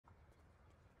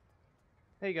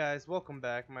Hey guys, welcome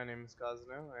back. My name is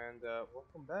Cosno, and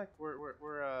welcome back. We're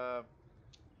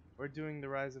doing the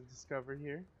Rise of Discovery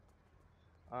here.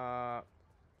 Uh,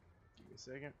 Give me a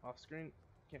second. Off screen,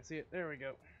 can't see it. There we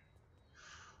go.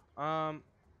 Um,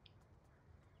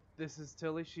 this is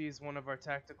Tilly. She's one of our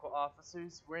tactical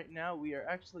officers. Right now, we are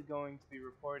actually going to be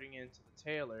reporting into the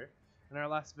tailor. In our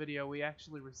last video, we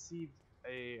actually received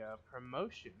a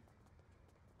promotion,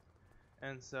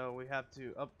 and so we have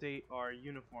to update our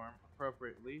uniform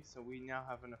appropriately. So we now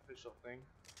have an official thing.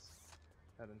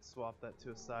 Go ahead and swap that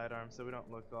to a sidearm so we don't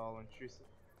look all intrusive.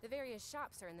 The various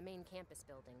shops are in the main campus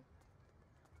building.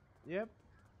 Yep,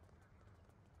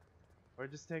 we're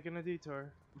just taking a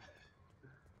detour.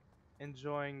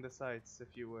 Enjoying the sights,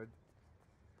 if you would.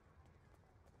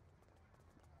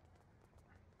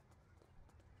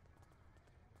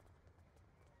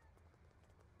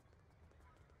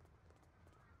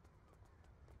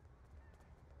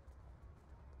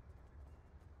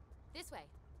 This way.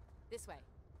 This way.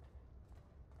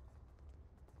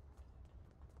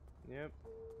 Yep.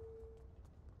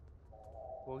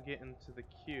 We'll get into the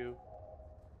queue.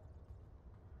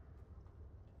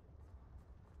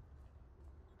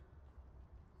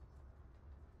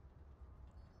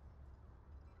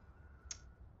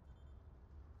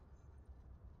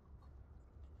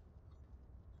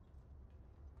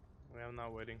 I'm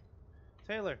not waiting.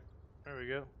 Taylor! There we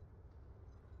go.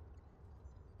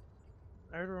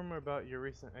 I heard a rumor about your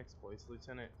recent exploits,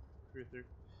 Lieutenant Cruther.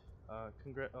 What?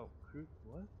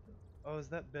 Oh, is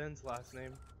that Ben's last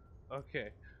name?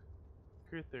 Okay.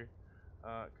 Cruther.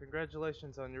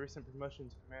 Congratulations on your recent promotion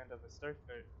to command of a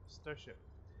starship.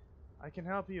 I can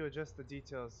help you adjust the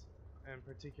details and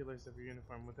particulars of your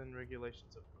uniform within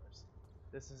regulations, of course.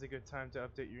 This is a good time to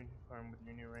update your uniform with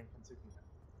your new rank insignia.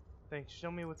 Thanks,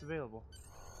 show me what's available.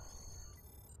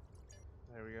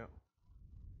 There we go.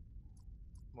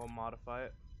 We'll modify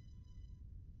it.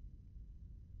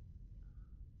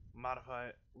 Modify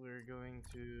it. We're going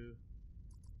to...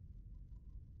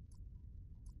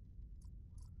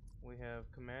 We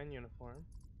have command uniform.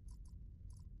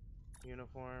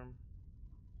 Uniform.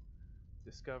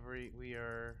 Discovery. We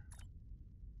are...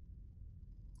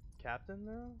 Captain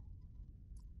now?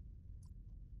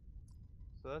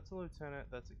 So that's a lieutenant,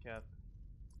 that's a captain.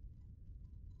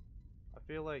 I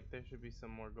feel like there should be some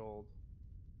more gold.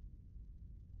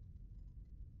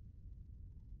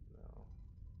 No.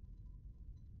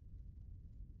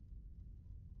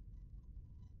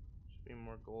 Should be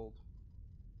more gold.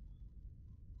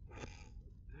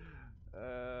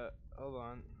 Hold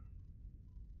on.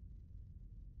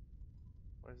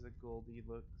 Where's the goldy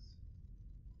looks?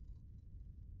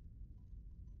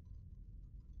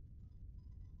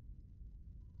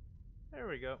 There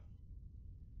we go.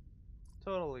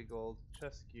 Totally gold.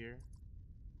 Chest gear.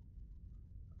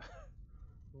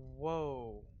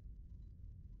 Whoa.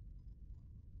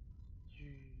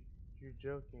 You, you're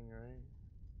joking, right?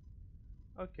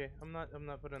 Okay, I'm not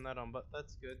putting that on, but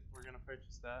that's good. We're gonna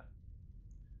purchase that.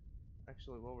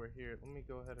 Actually, while we're here, let me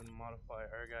go ahead and modify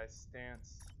our guy's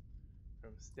stance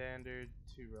from standard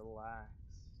to relaxed.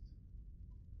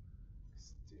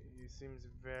 He seems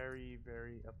very,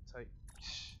 very uptight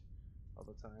all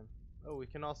the time. Oh, we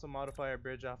can also modify our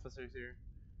bridge officers here.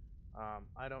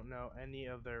 I don't know any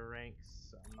of their ranks,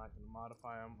 so I'm not going to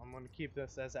modify them. I'm going to keep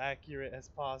this as accurate as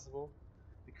possible.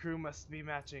 The crew must be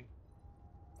matching.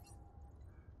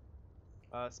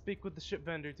 Speak with the ship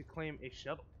vendor to claim a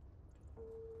shuttle.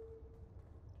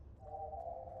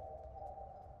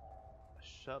 A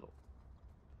shuttle.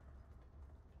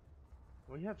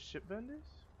 We have ship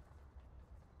vendors?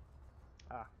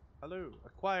 Ah, hello.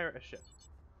 Acquire a ship.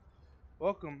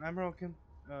 Welcome, Admiral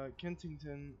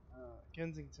Kensington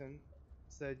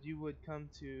said you would come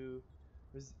to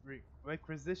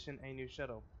requisition a new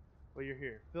shuttle. Well, you're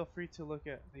here. Feel free to look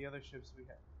at the other ships we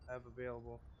have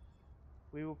available.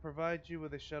 We will provide you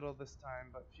with a shuttle this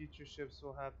time, but future ships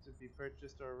will have to be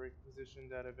purchased or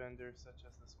requisitioned at a vendor such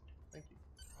as this one. Thank you.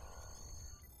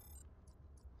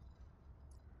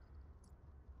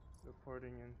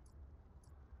 Reporting in.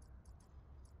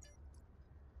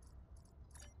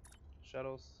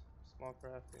 Shuttles, small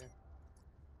craft, yeah.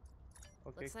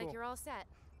 Okay, Looks like cool. you're all set.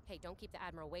 Hey, don't keep the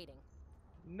Admiral waiting.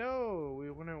 No,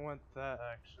 we wouldn't want that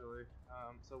actually.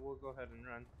 So we'll go ahead and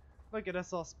run. Look at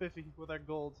us all spiffy with our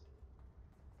gold.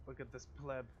 Look at this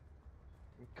pleb.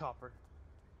 And copper.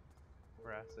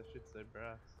 Brass, I should say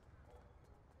brass.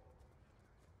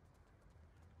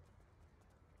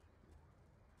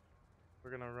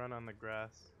 We're gonna run on the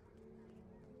grass.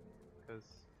 Because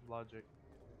logic.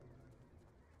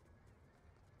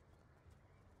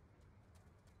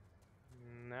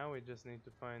 Now we just need to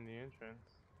find the entrance.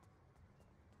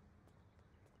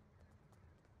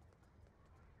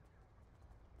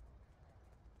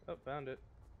 Oh, found it.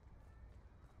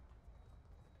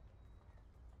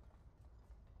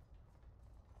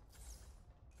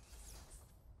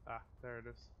 Ah, there it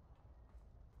is.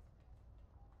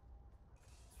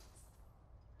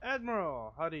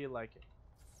 Admiral, how do you like it?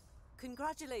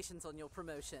 Congratulations on your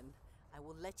promotion. I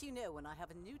will let you know when I have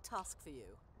a new task for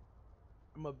you.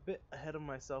 I'm a bit ahead of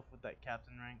myself with that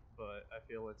captain rank, but I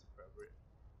feel it's appropriate.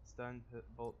 Stun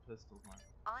bolt pistols, man.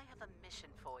 I have a mission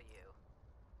for you.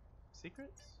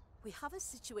 Secrets? We have a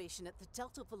situation at the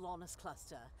Delta Volanis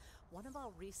cluster. One of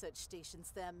our research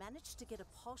stations there managed to get a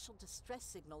partial distress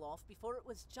signal off before it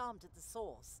was jammed at the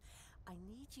source. I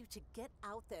need you to get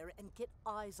out there and get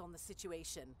eyes on the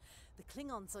situation. The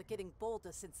Klingons are getting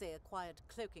bolder since they acquired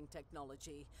cloaking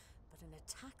technology, but an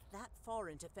attack that far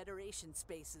into Federation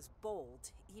space is bold,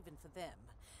 even for them.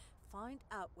 Find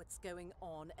out what's going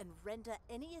on and render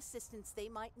any assistance they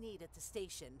might need at the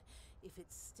station, if it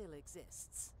still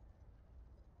exists.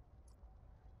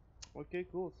 Okay,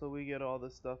 cool. So we get all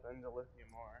this stuff and the lithium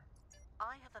ore.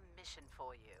 I have a mission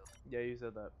for you. Yeah, you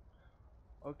said that.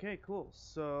 Okay, cool.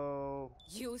 So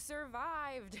You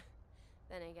survived!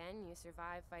 Then again, you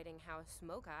survived fighting House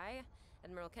Smoke Eye.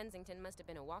 Admiral Kensington must have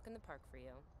been a walk in the park for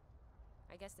you.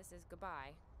 I guess this is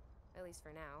goodbye. At least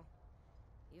for now.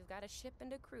 You've got a ship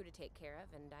and a crew to take care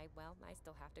of, and I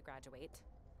still have to graduate.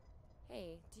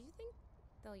 Hey, do you think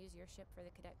they'll use your ship for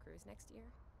the cadet cruise next year?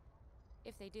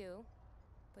 If they do,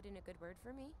 put in a good word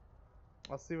for me.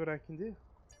 I'll see what I can do.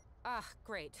 Ah,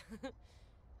 great.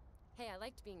 Hey, I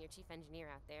liked being your chief engineer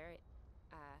out there.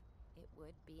 It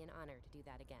would be an honor to do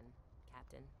that again,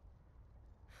 Captain.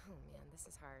 Oh man, this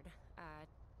is hard.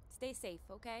 Stay safe,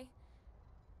 okay?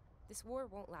 This war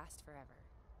won't last forever.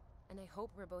 And I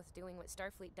hope we're both doing what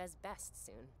Starfleet does best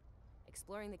soon.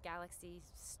 Exploring the galaxy,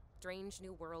 strange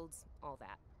new worlds, all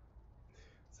that.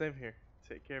 Same here.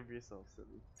 Take care of yourself,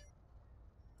 Sydney.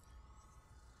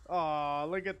 Aw,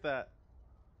 look at that.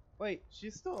 Wait,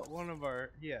 she's still one of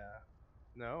our... Yeah.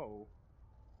 No.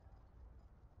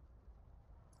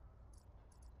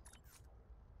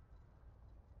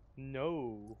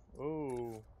 No.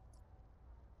 Oh.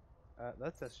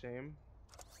 That's a shame.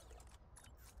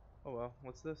 Oh well,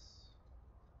 what's this?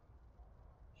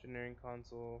 Engineering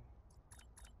console.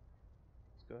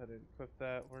 Let's go ahead and equip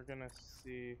that. We're gonna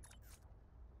see...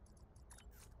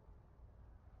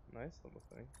 Nice little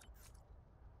thing.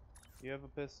 You have a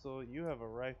pistol, you have a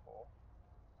rifle.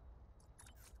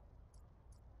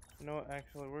 You know what,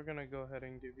 actually, we're gonna go ahead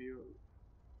and give you...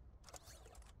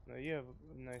 No, you have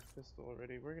a nice pistol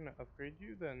already. We're gonna upgrade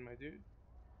you then, my dude.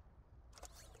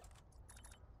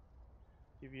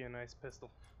 Give you a nice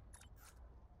pistol.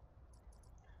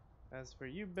 As for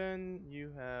you, Ben,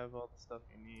 you have all the stuff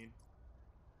you need.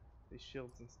 These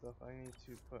shields and stuff I need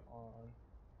to put on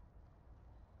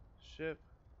ship.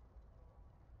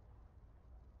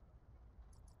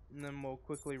 And then we'll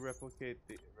quickly replicate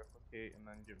and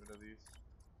then get rid of these.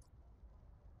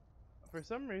 For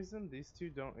some reason, these two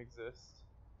don't exist.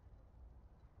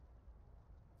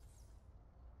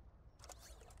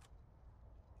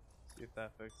 See if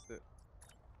that fixed it.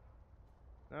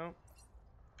 No?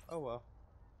 Oh well.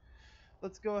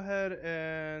 Let's go ahead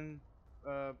and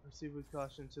proceed with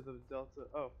caution to the Delta.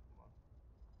 Oh, come on.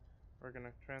 We're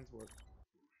gonna transwarp.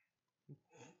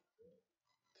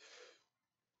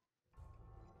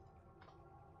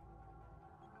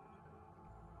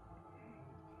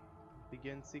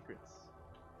 Begin secrets.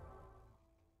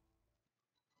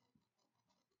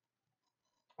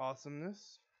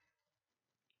 Awesomeness.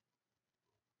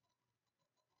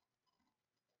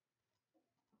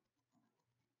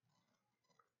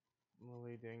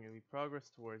 Lily dangly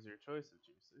progress towards your choice of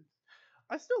juices.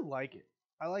 I still like it.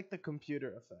 I like the computer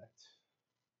effect.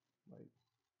 Like,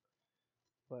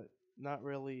 but not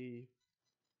really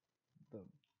the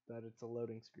that it's a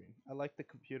loading screen. I like the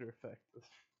computer effect.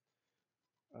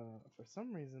 For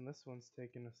some reason, this one's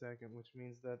taking a second, which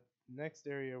means that next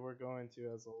area we're going to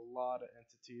has a lot of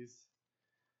entities,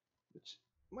 which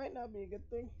might not be a good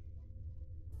thing.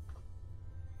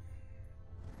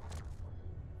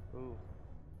 Ooh,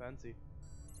 fancy.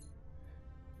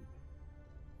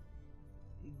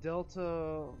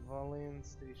 Delta Volanis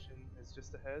station is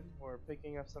just ahead. We're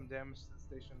picking up some damage to the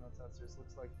station on sensors.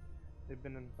 Looks like they've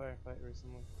been in a firefight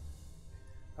recently.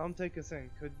 Helm, take us in.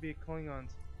 Could be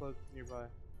Klingons cloaked nearby.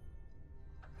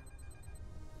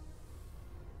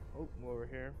 Oh, over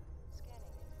here.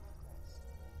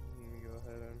 Let me go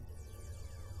ahead and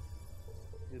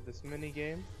do this mini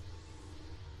game.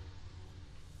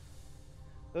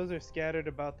 Those are scattered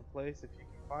about the place. If you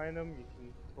can find them, you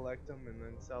can collect them and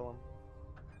then sell them.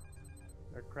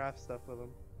 Or craft stuff with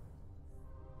them.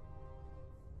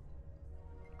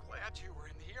 Glad you were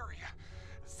in the area.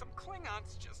 Some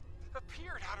Klingons just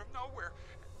appeared out of nowhere.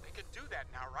 They can do that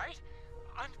now, right?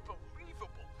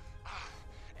 Unbelievable.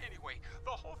 Anyway,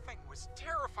 the whole thing was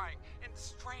terrifying and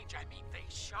strange. I mean, they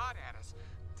shot at us,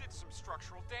 did some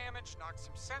structural damage, knocked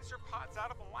some sensor pods out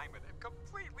of alignment, and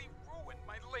completely ruined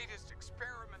my latest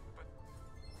experiment. But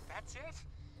that's it.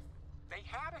 They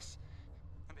had us,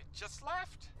 and they just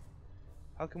left.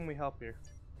 How can we help here?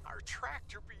 Our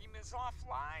tractor beam is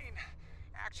offline.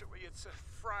 Actually, it's a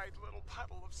fried little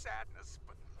puddle of sadness,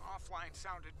 but offline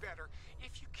sounded better.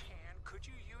 If you can, could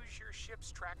you use your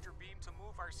ship's tractor beam to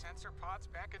move our sensor pods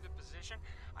back into position?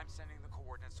 I'm sending the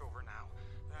coordinates over now.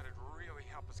 That'd really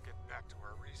help us get back to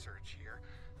our research here.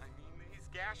 I mean, these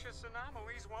gaseous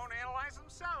anomalies won't analyze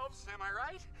themselves, am I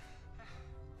right?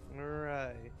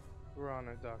 Alright. We're on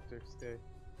it, Doctor.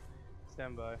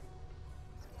 Stand by.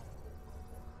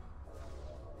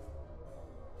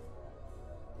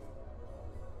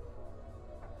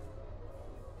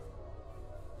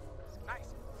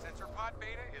 Nice. Sensor pod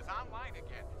beta is online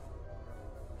again.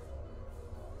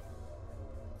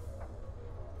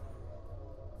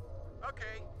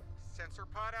 Okay. Sensor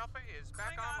pod alpha is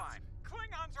back online.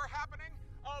 Klingons are happening.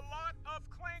 A lot of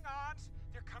Klingons.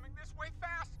 They're coming this way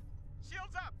fast.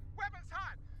 Shields up. Weapons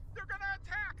hot. They're gonna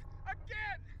attack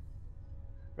again.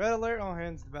 Red alert, all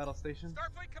hands to battle station.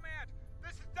 Starfleet Command.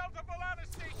 This is Delta Volanis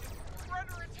Station. We're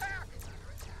under attack.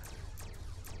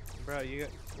 Bro,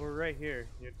 we're right here.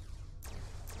 Those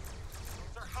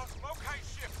are House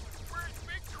Mokai's ships. We're in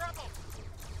big trouble.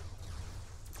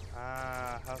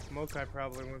 House Mokai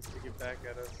probably wants to get back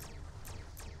at us.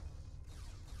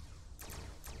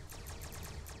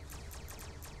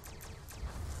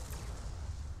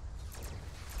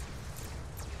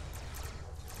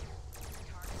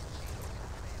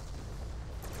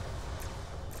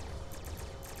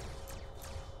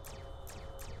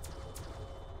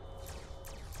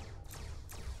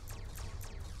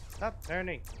 Stop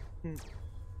turning.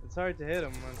 It's hard to hit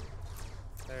him when...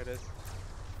 There it is.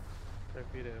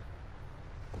 Torpedo.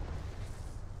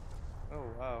 Oh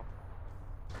wow.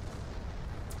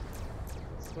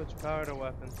 Switch power to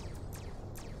weapons.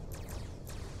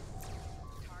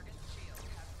 Target shield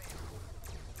has failed.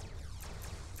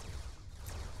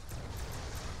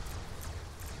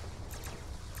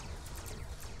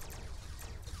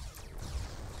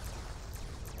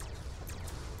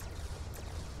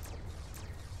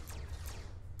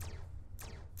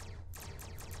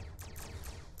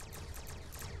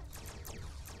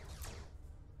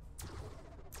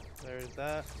 There's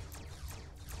that.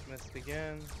 Missed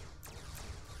again.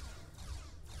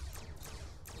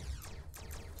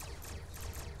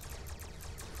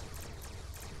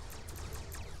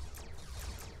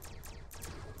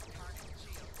 Target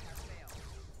shield has failed.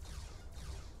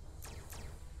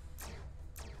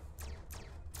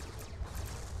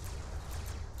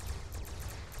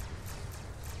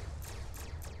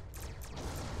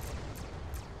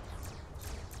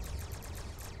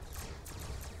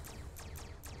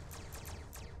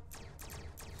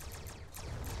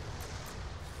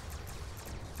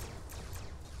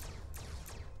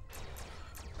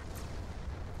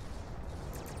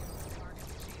 Target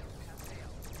shield has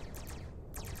failed.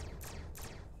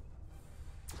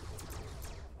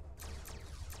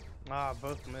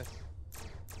 Both missed.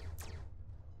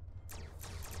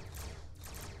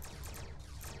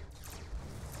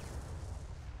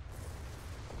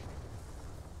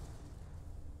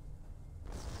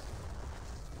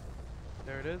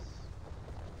 There it is.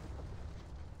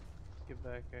 Let's get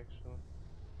back actually.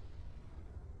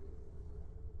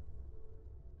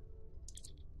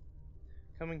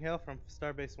 Coming hail from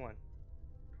Starbase 1.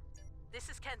 This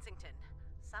is Kensington.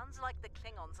 Sounds like the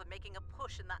Klingons are making a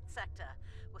push in that sector.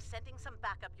 We're sending some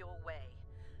backup your way.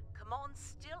 Command's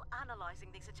still analyzing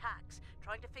these attacks,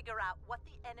 trying to figure out what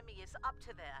the enemy is up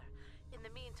to there. In the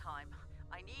meantime,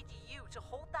 I need you to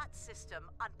hold that system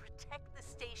and protect the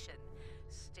station.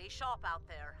 Stay sharp out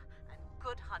there, and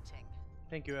good hunting.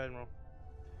 Thank you, Admiral.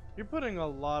 You're putting a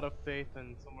lot of faith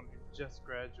in someone who just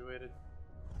graduated.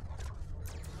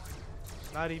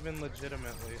 Not even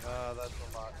legitimately. That's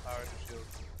a lot. Power to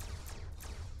shields.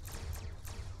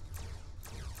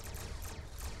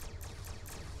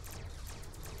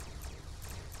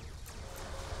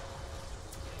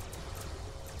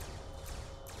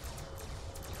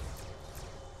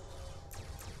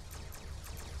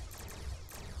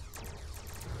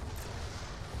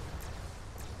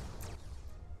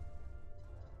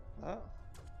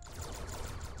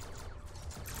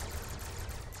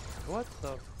 What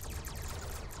the?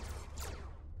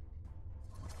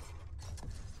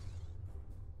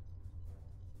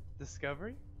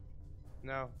 Discovery?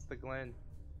 No, it's the Glen.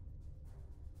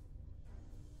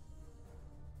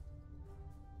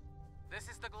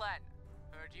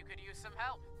 Heard you could use some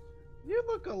help. You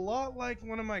look a lot like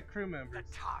one of my crew members.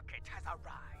 The target has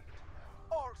arrived.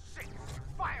 All ships,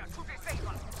 fire to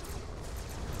disable.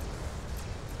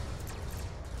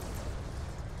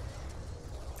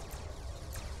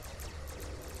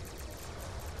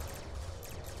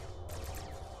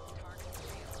 Target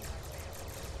shield has failed.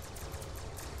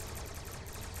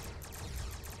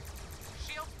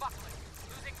 Shields buckling.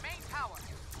 Losing main power.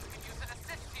 We can use an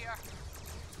assist here.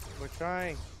 We're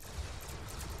trying.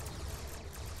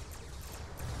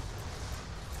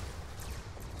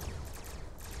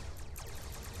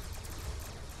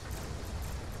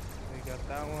 We got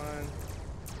that one.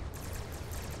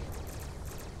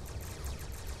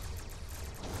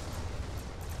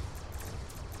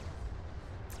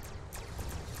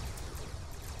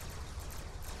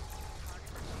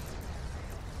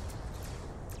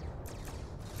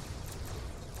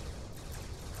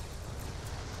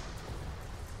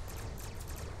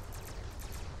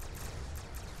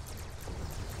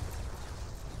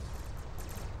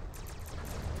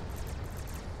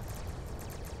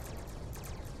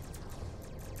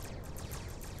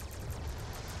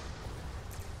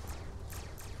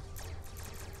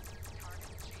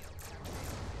 Target shield has failed.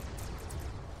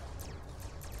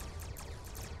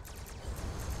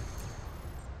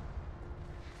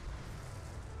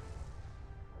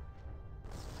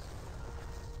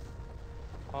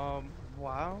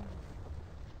 Wow.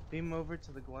 Beam over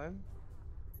to the Glen.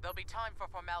 There'll be time for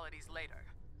formalities later.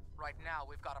 Right now,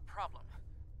 we've got a problem.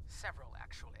 Several,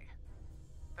 actually.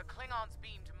 The Klingons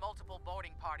beamed multiple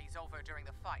boarding parties over during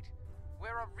the fight.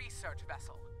 We're a research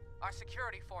vessel. Our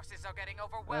security forces are getting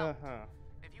overwhelmed.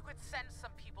 If you could send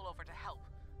some people over to help,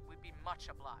 we'd be much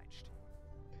obliged.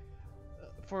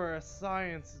 For a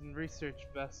science and research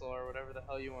vessel, or whatever the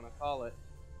hell you want to call it,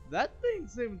 that thing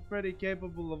seems pretty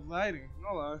capable of fighting.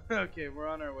 Hold on. Okay, we're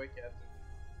on our way, Captain.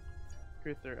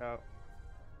 Cruther out.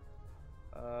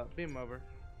 Beam over.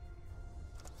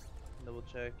 Double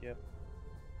check, yep.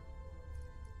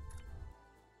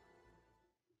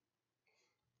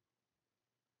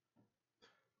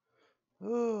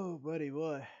 Oh, buddy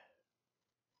boy.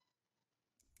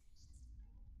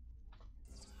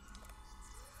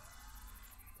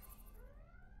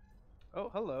 Oh,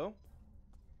 hello.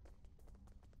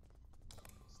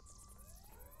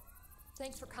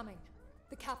 Thanks for coming.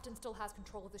 The captain still has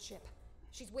control of the ship.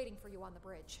 She's waiting for you on the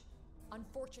bridge.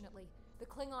 Unfortunately, the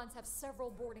Klingons have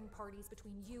several boarding parties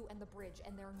between you and the bridge,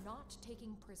 and they're not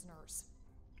taking prisoners.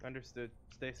 Understood.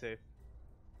 Stay safe.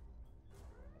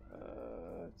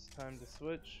 It's time to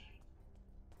switch.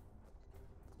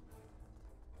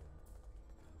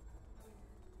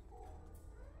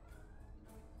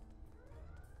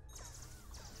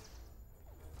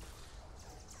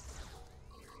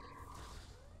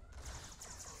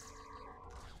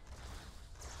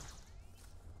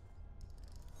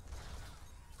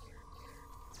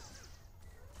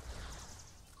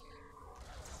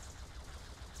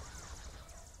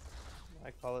 I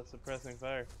call it suppressing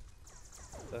fire.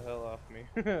 Get the hell off me.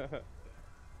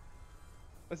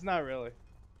 It's not really.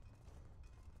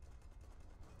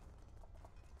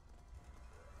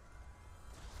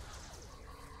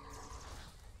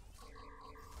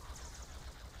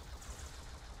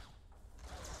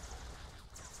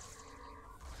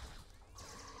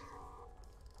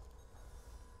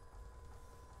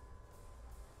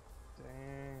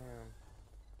 Damn.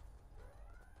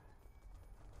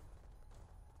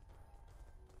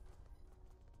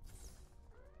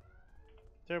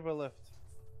 Turbo lift.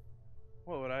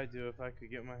 What would I do if I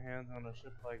could get my hands on a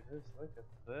ship like this? Look at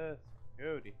this.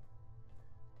 Cody.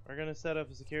 We're gonna set up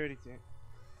a security team.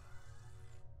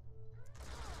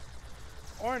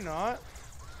 Or not.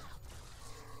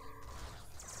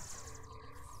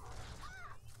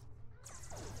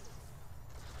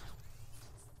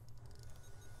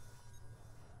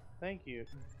 Thank you.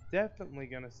 Definitely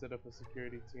gonna set up a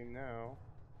security team now.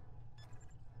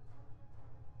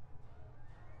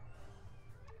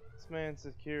 Let's man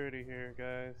security here,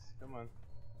 guys. Come on.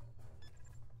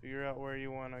 Figure out where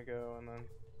you want to go, and then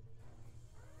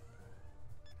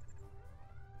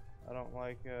I don't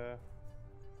like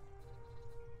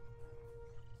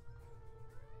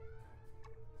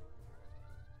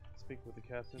speak with the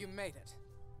captain. You made it.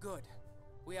 Good.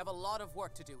 We have a lot of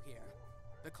work to do here.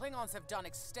 The Klingons have done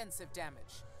extensive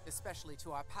damage, especially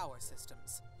to our power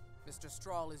systems. Mr.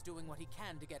 Strahl is doing what he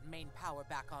can to get main power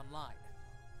back online.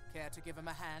 Care to give him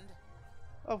a hand?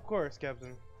 Of course,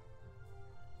 Captain.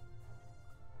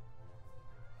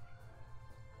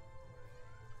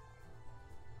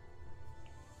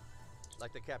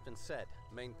 Like the captain said,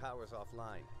 main power's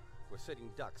offline. We're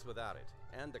sitting ducks without it,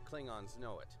 and the Klingons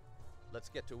know it. Let's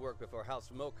get to work before House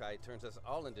Mokai turns us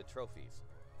all into trophies.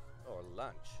 Or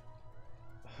lunch.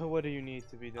 What do you need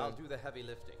to be done? I'll do the heavy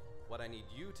lifting. What I need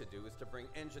you to do is to bring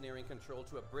engineering control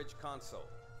to a bridge console,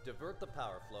 divert the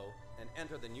power flow, and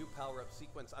enter the new power-up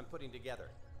sequence I'm putting together.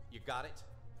 You got it?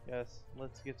 Yes,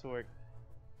 let's get to work.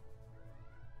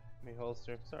 Me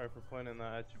holster. Sorry for pointing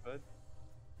that at you, bud.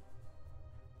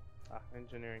 Ah,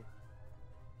 engineering.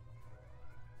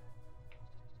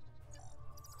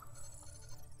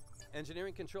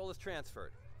 Engineering control is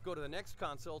transferred. Go to the next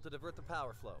console to divert the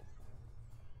power flow.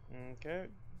 Okay.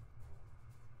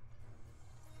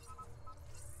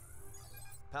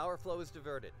 Power flow is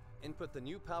diverted. Input the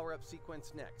new power-up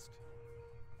sequence next.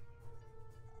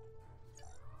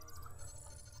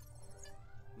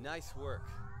 Nice work.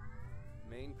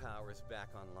 Main power is back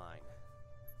online.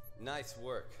 Nice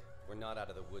work. We're not out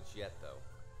of the woods yet, though.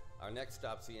 Our next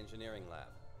stop's the engineering lab.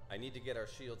 I need to get our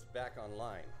shields back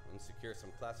online and secure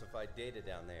some classified data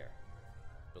down there.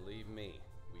 Believe me,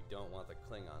 we don't want the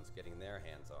Klingons getting their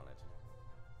hands on it.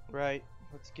 Right.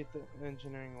 Let's get the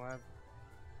engineering lab.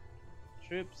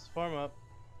 Troops, form up.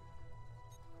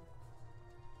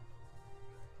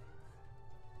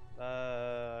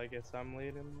 I guess I'm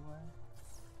leading the way.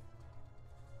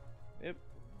 Yep.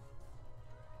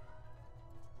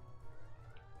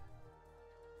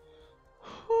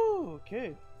 Whew,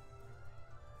 okay.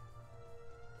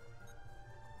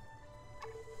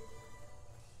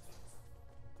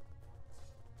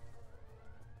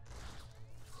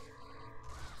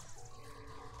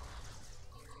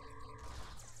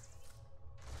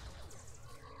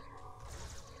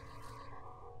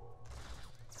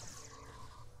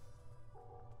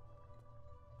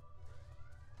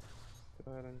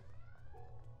 Go ahead and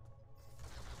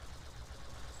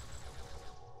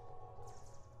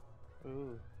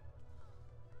ooh.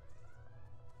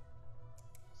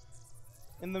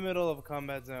 In the middle of a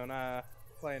combat zone,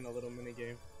 playing a little mini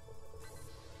game.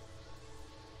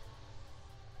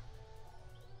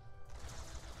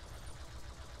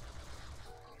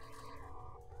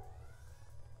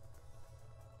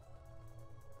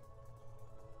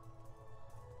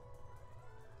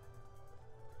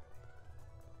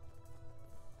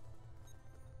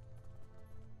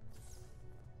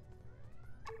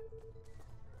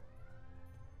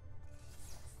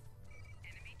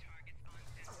 Enemy targets on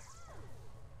sensor.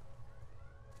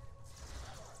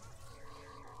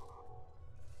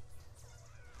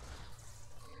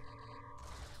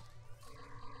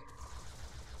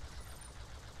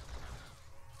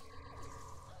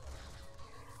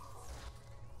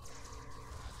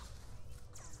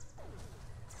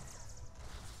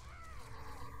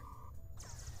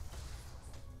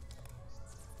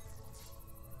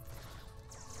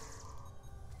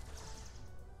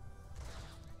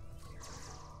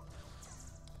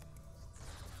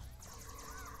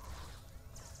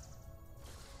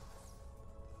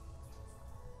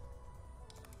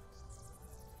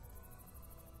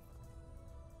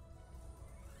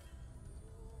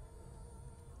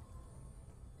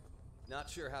 Not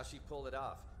sure how she pulled it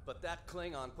off, but that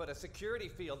Klingon put a security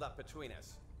field up between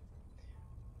us.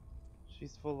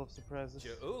 She's full of surprises.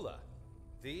 Ja'ula?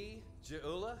 The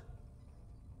Ja'ula?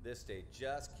 This day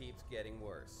just keeps getting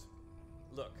worse.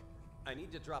 Look, I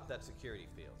need to drop that security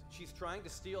field. She's trying to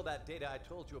steal that data I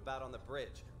told you about on the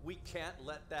bridge. We can't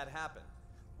let that happen.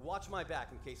 Watch my back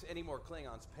in case any more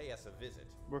Klingons pay us a visit.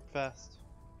 Work fast.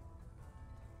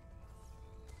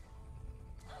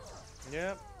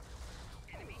 Yep.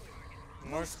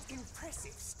 More. Most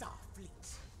impressive,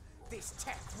 Starfleet. This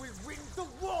tech will win the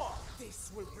war.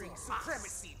 This will bring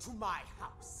supremacy to my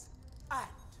house and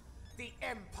the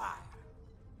Empire.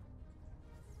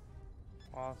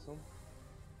 Awesome.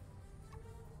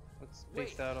 Let's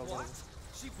space out a little. What?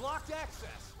 She blocked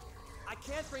access. I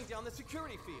can't bring down the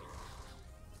security field.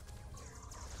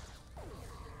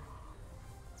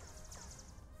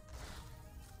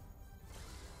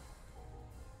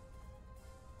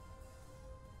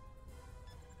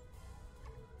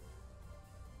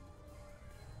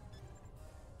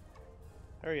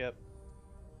 Hurry up.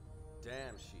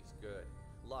 Damn, she's good.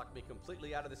 Locked me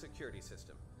completely out of the security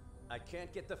system. I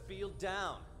can't get the field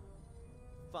down.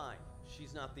 Fine,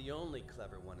 she's not the only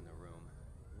clever one in the room.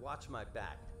 Watch my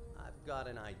back. I've got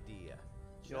an idea.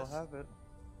 You'll have it.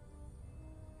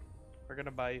 We're gonna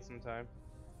buy you some time.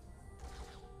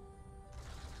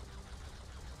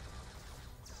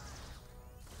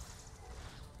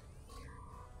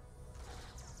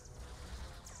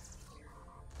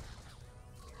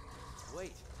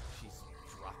 Wait, she's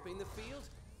dropping the field?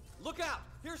 Look out!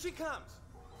 Here she comes!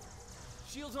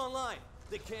 Shields online.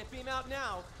 They can't beam out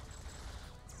now.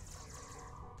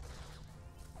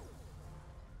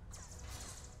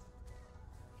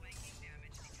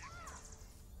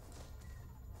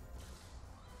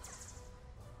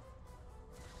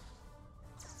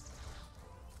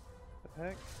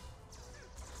 heck?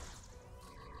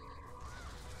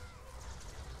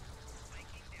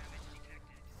 Viking damage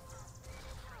detected.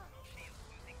 Personal shield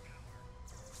losing power.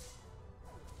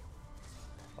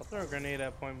 I'll throw a grenade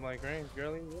at point blank range,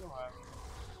 girlie. You don't have.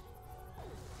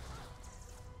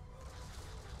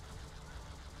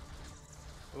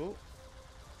 Ooh.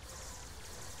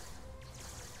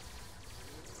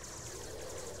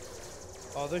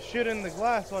 Oh, they're shooting the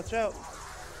glass. Watch out.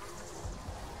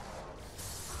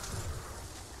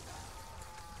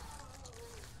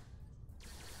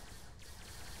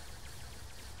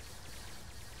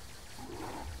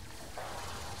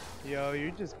 Yo,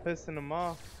 you're just pissing them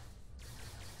off.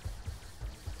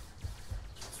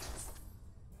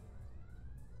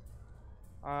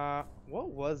 What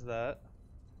was that?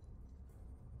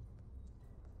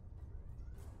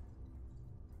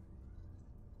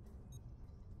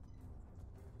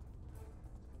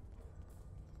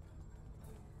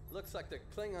 Looks like the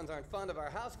Klingons aren't fond of our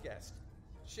house guest.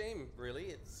 Shame, really.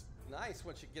 It's nice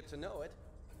once you get to know it.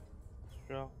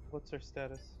 Sure. What's her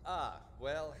status? Ah,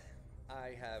 well,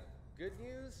 I have good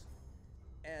news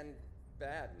and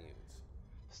bad news.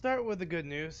 Start with the good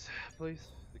news, please.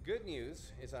 The good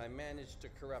news is I managed to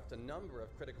corrupt a number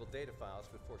of critical data files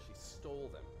before she stole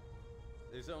them.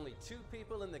 There's only 2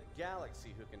 people in the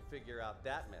galaxy who can figure out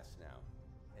that mess now,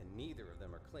 and neither of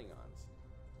them are Klingons.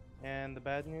 And the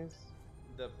bad news?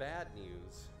 The bad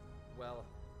news, well,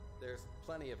 there's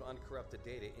plenty of uncorrupted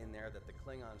data in there that the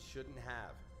Klingons shouldn't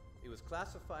have. It was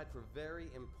classified for very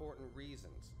important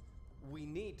reasons. We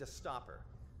need to stop her.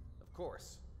 Of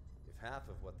course, if half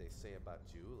of what they say about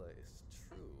Jula is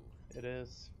true. It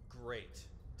is. Great.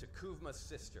 Takuvma's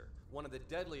sister, one of the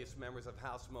deadliest members of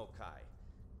House Mokai.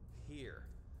 Here.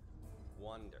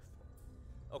 Wonderful.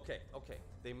 Okay.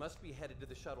 They must be headed to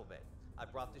the shuttle bay. I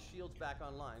brought the shields back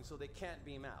online so they can't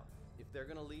beam out. If they're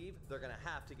gonna leave, they're gonna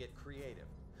have to get creative.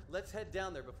 Let's head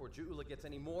down there before Jula gets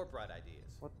any more bright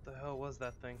ideas. What the hell was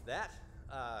that thing? That?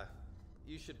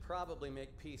 You should probably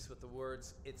make peace with the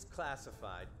words, "it's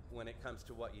classified," when it comes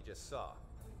to what you just saw.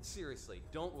 Seriously,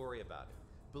 don't worry about it.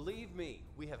 Believe me,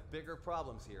 we have bigger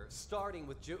problems here, starting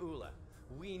with Jula.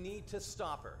 We need to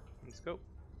stop her. Let's go.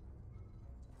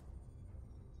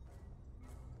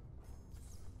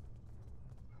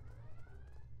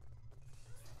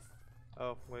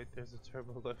 Oh, wait, there's a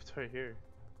turbo lift right here.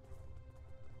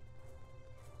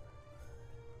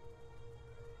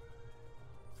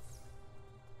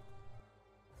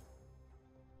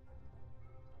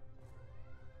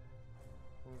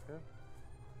 Okay.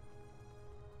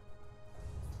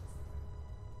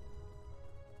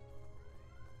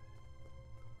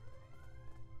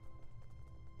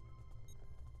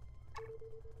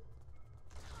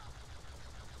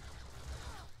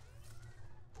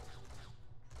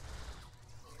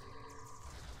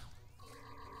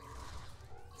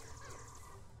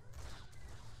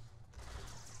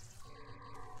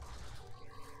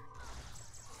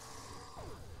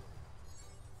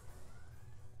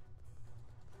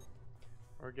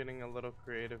 We're getting a little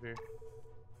creative here.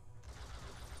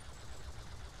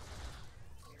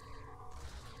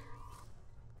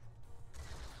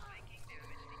 Viking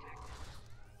damage detected.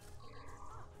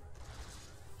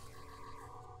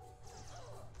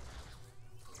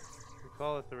 We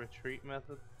call it the retreat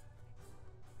method.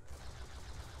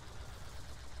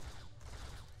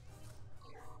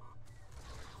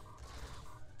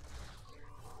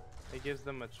 It gives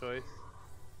them a choice.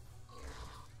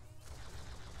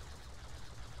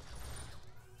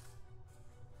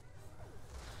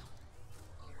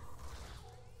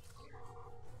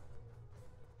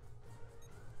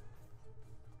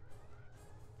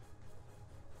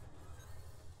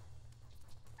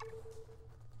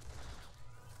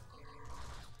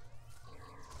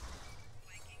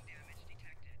 Viking damage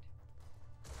detected.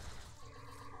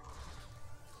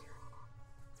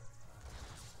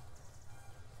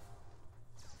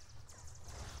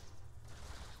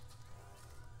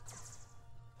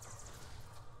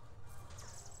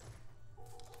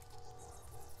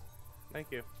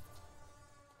 Thank you.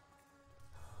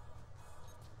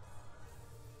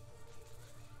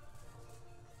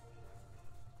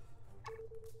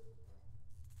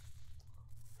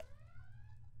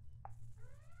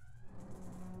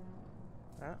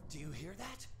 Do you hear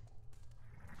that?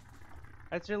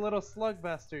 That's your little slug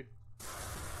bastard.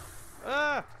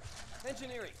 Ah!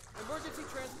 Engineering! Emergency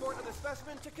transport of the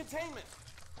specimen to containment!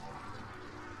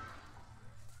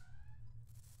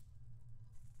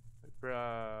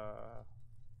 Bruh.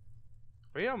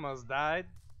 We almost died.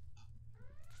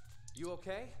 You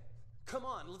okay? Come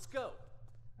on, let's go.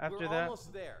 After We're that,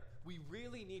 almost there. We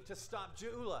really need to stop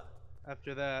Jula.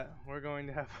 After that, we're going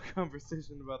to have a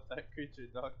conversation about that creature,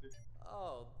 Doctor.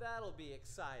 Oh, that'll be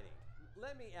exciting.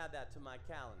 Let me add that to my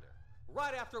calendar.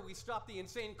 Right after we stop the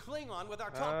insane Klingon with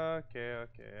our tongue. Okay,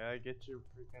 I get your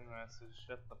freaking message.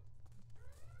 Shut the.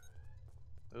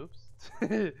 Oops.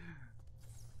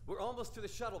 We're almost to the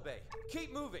shuttle bay.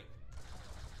 Keep moving.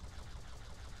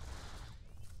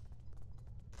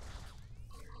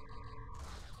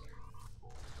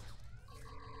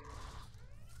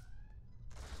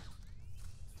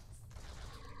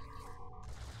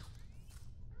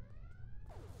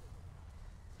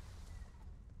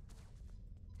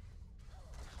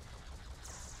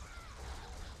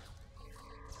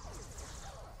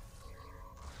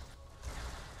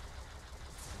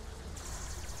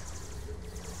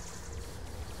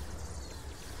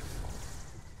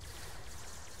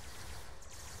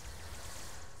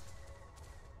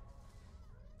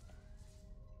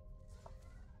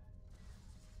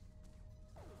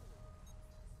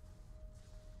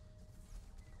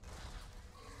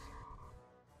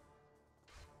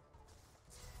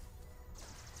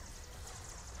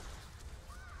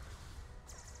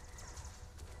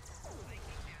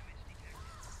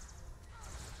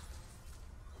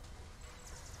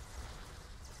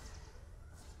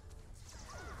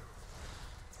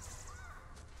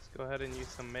 Go ahead and use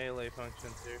some melee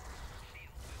functions here.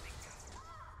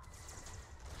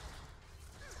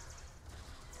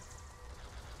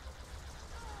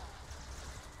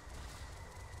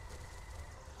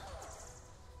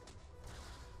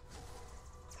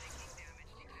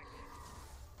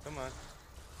 Come on.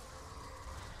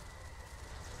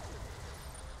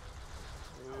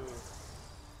 Ooh.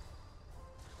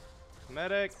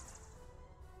 Medic!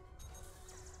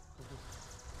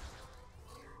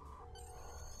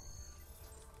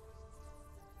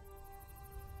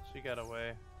 She got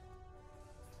away.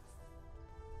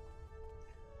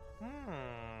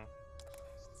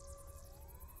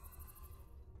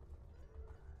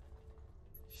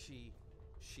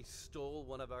 She stole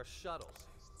one of our shuttles.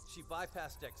 She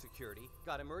bypassed deck security,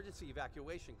 got emergency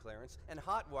evacuation clearance, and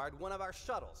hotwired one of our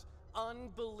shuttles.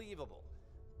 Unbelievable.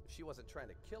 If she wasn't trying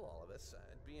to kill all of us,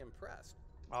 I'd be impressed.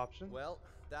 Option? Well,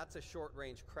 that's a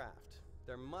short-range craft.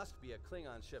 There must be a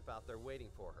Klingon ship out there waiting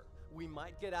for her. We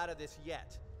might get out of this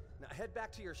yet. Now head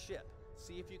back to your ship.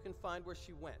 See if you can find where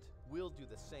she went. We'll do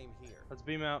the same here. Let's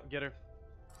beam out, get her.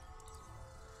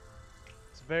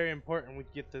 It's very important we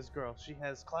get this girl. She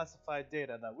has classified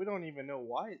data that we don't even know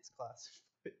why it's classified.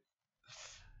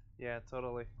 Yeah,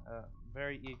 totally.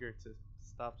 Very eager to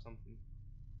stop something.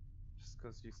 Just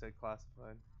because you said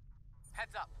classified.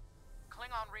 Heads up.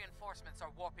 Klingon reinforcements are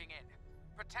warping in.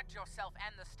 Protect yourself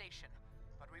and the station.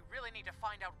 But we really need to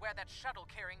find out where that shuttle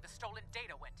carrying the stolen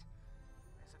data went.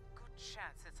 There's a good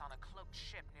chance it's on a cloaked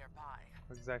ship nearby.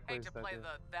 Exactly. Hate to play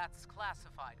the "that's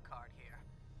classified" card here.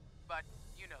 But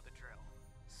you know the drill.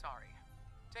 Sorry.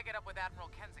 Take it up with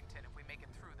Admiral Kensington if we make it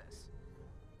through this.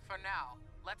 For now,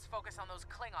 let's focus on those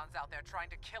Klingons out there trying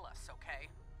to kill us, okay?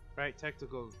 Right,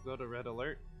 tactical, go to red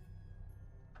alert.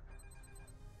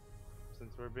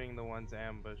 Since we're being the ones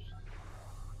ambushed.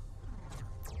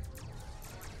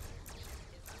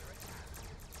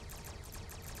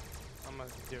 I'm gonna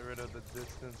get rid of the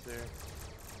distance here.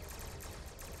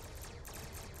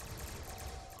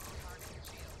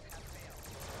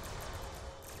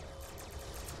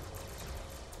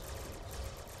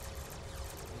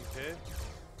 Okay.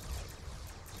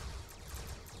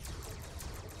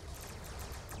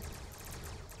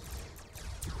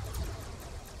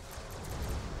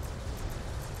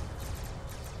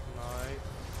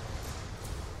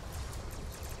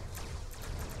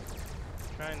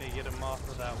 Trying to get him off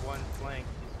of that one flank.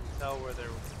 You can tell where they're a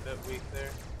bit weak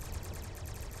there.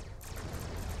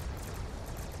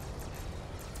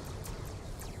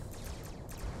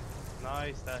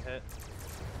 Nice, that hit.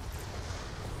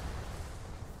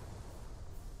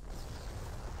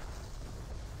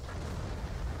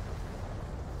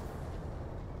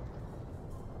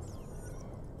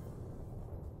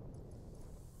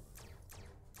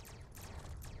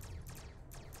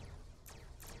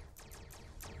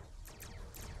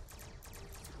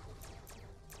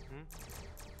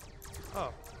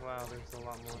 Oh, wow, there's a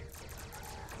lot more.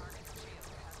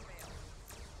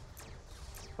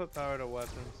 Let's put power to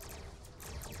weapons.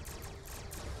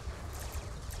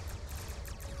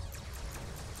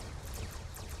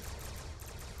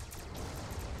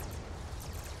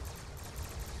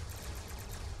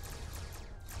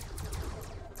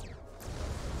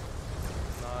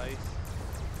 Nice.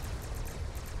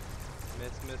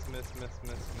 Miss.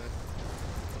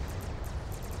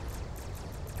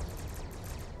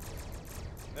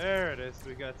 There it is,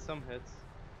 we got some hits.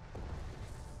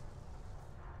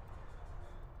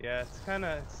 Yeah, it's kind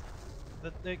of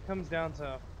it comes down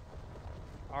to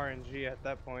RNG at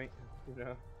that point, you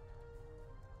know.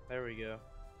 There we go.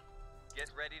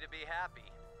 Get ready to be happy.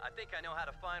 I think I know how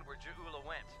to find where Ja'ula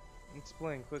went.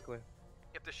 Explain quickly.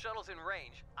 If the shuttle's in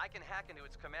range, I can hack into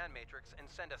its command matrix and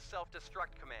send a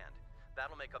self-destruct command.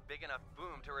 That'll make a big enough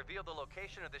boom to reveal the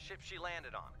location of the ship she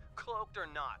landed on, cloaked or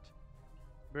not.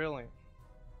 Brilliant.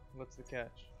 What's the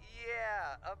catch?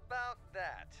 Yeah, about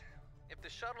that. If the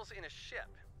shuttle's in a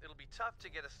ship, it'll be tough to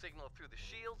get a signal through the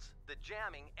shields, the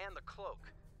jamming, and the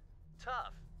cloak.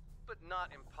 Tough, but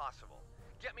not impossible.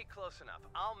 Get me close enough,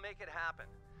 I'll make it happen.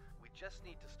 We just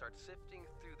need to start sifting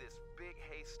through this big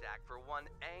haystack for one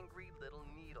angry little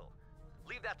needle.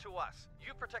 Leave that to us.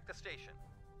 You protect the station.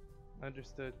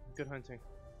 Understood. Good hunting.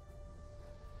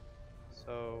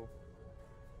 So,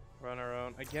 we're on our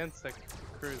own against a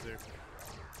cruiser.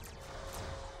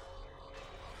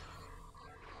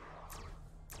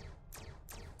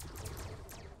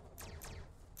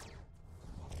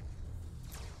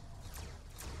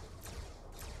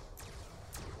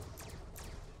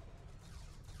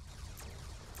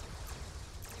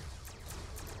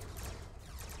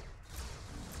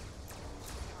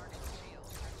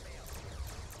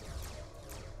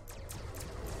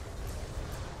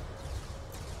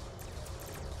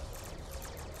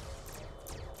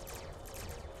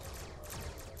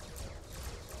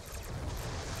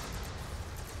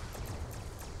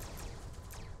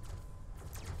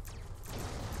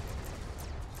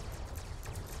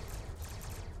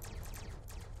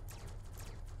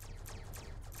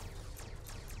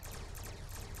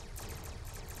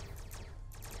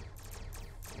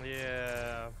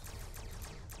 Yeah.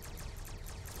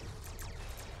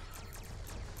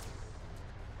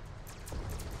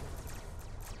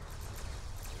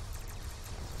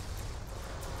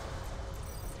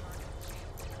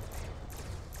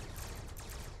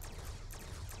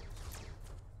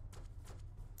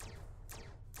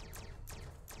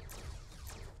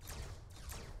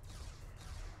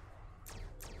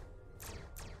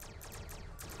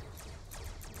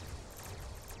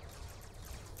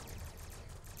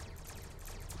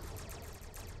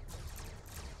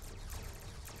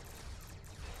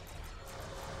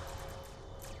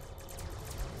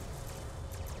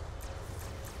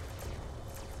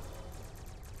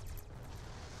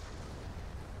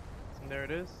 And there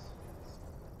it is.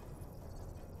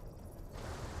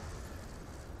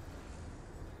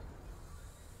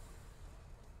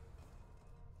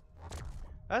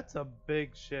 That's a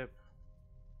big ship.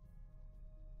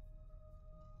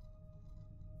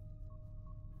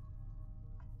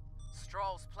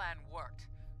 Stroll's plan worked,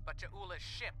 but Ja'ula's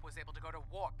ship was able to go to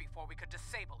warp before we could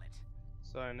disable it.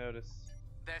 So I noticed.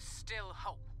 There's still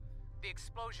hope. The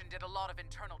explosion did a lot of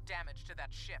internal damage to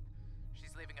that ship.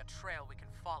 She's leaving a trail we can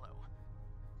follow.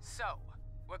 So,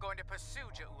 we're going to pursue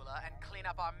Ja'ula and clean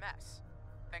up our mess.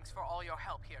 Thanks for all your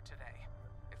help here today.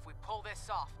 If we pull this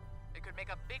off, it could make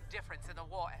a big difference in the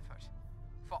war effort.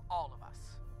 For all of us.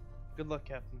 Good luck,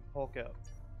 Captain. Hulk out.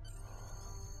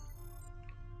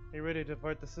 Are you ready to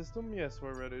depart the system? Yes,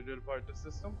 we're ready to depart the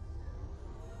system.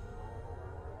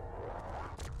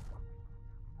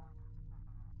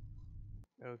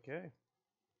 Okay.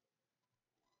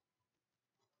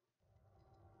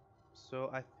 So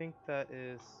I think that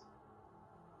is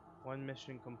one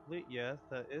mission complete. Yes,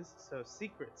 that is. So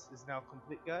Secrets is now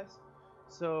complete, guys.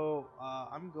 So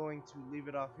I'm going to leave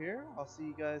it off here. I'll see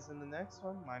you guys in the next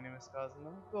one. My name is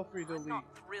Kazuma. Feel free to I'm leave. not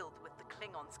thrilled with the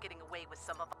Klingons getting away with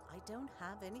some of. I don't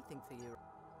have anything for you.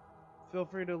 Feel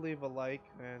free to leave a like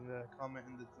and comment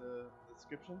in the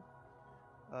description.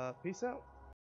 Peace out.